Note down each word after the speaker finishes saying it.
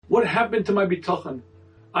What happened to my bitachon?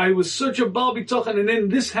 I was such a bal bitachon, and then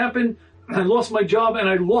this happened, and I lost my job, and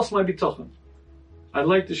I lost my bitachon. I'd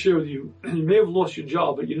like to share with you, you may have lost your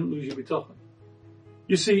job, but you didn't lose your bitachon.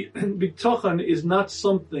 You see, bitachon is not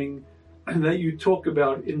something that you talk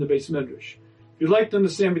about in the Beis Medrash. If you'd like to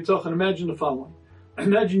understand bitachon, imagine the following.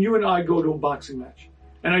 Imagine you and I go to a boxing match.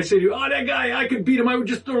 And I say to you, oh, that guy, I could beat him. I would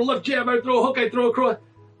just throw a left jab, I'd throw a hook, I'd throw a cross.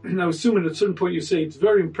 And I assume at a certain point you say, it's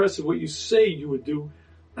very impressive what you say you would do.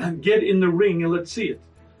 And get in the ring and let's see it.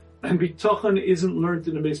 And bitachon isn't learned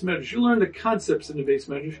in the Beis Medrash. You learn the concepts in the Beis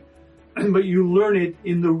Medrash, but you learn it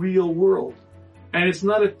in the real world. And it's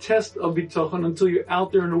not a test of bitachon until you're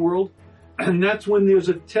out there in the world. And that's when there's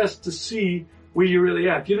a test to see where you're really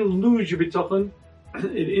at. You didn't lose your bitachon.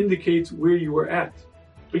 It indicates where you were at.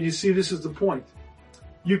 But you see, this is the point.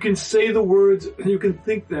 You can say the words, you can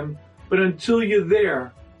think them, but until you're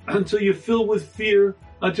there, until you're filled with fear,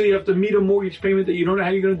 until you have to meet a mortgage payment that you don't know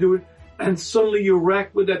how you're going to do it, and suddenly you're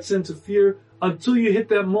racked with that sense of fear, until you hit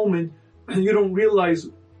that moment, you don't realize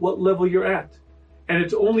what level you're at. And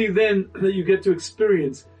it's only then that you get to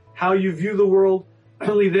experience how you view the world.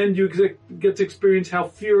 Only then you get to experience how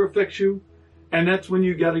fear affects you. And that's when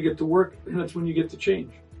you got to get to work, and that's when you get to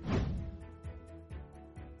change.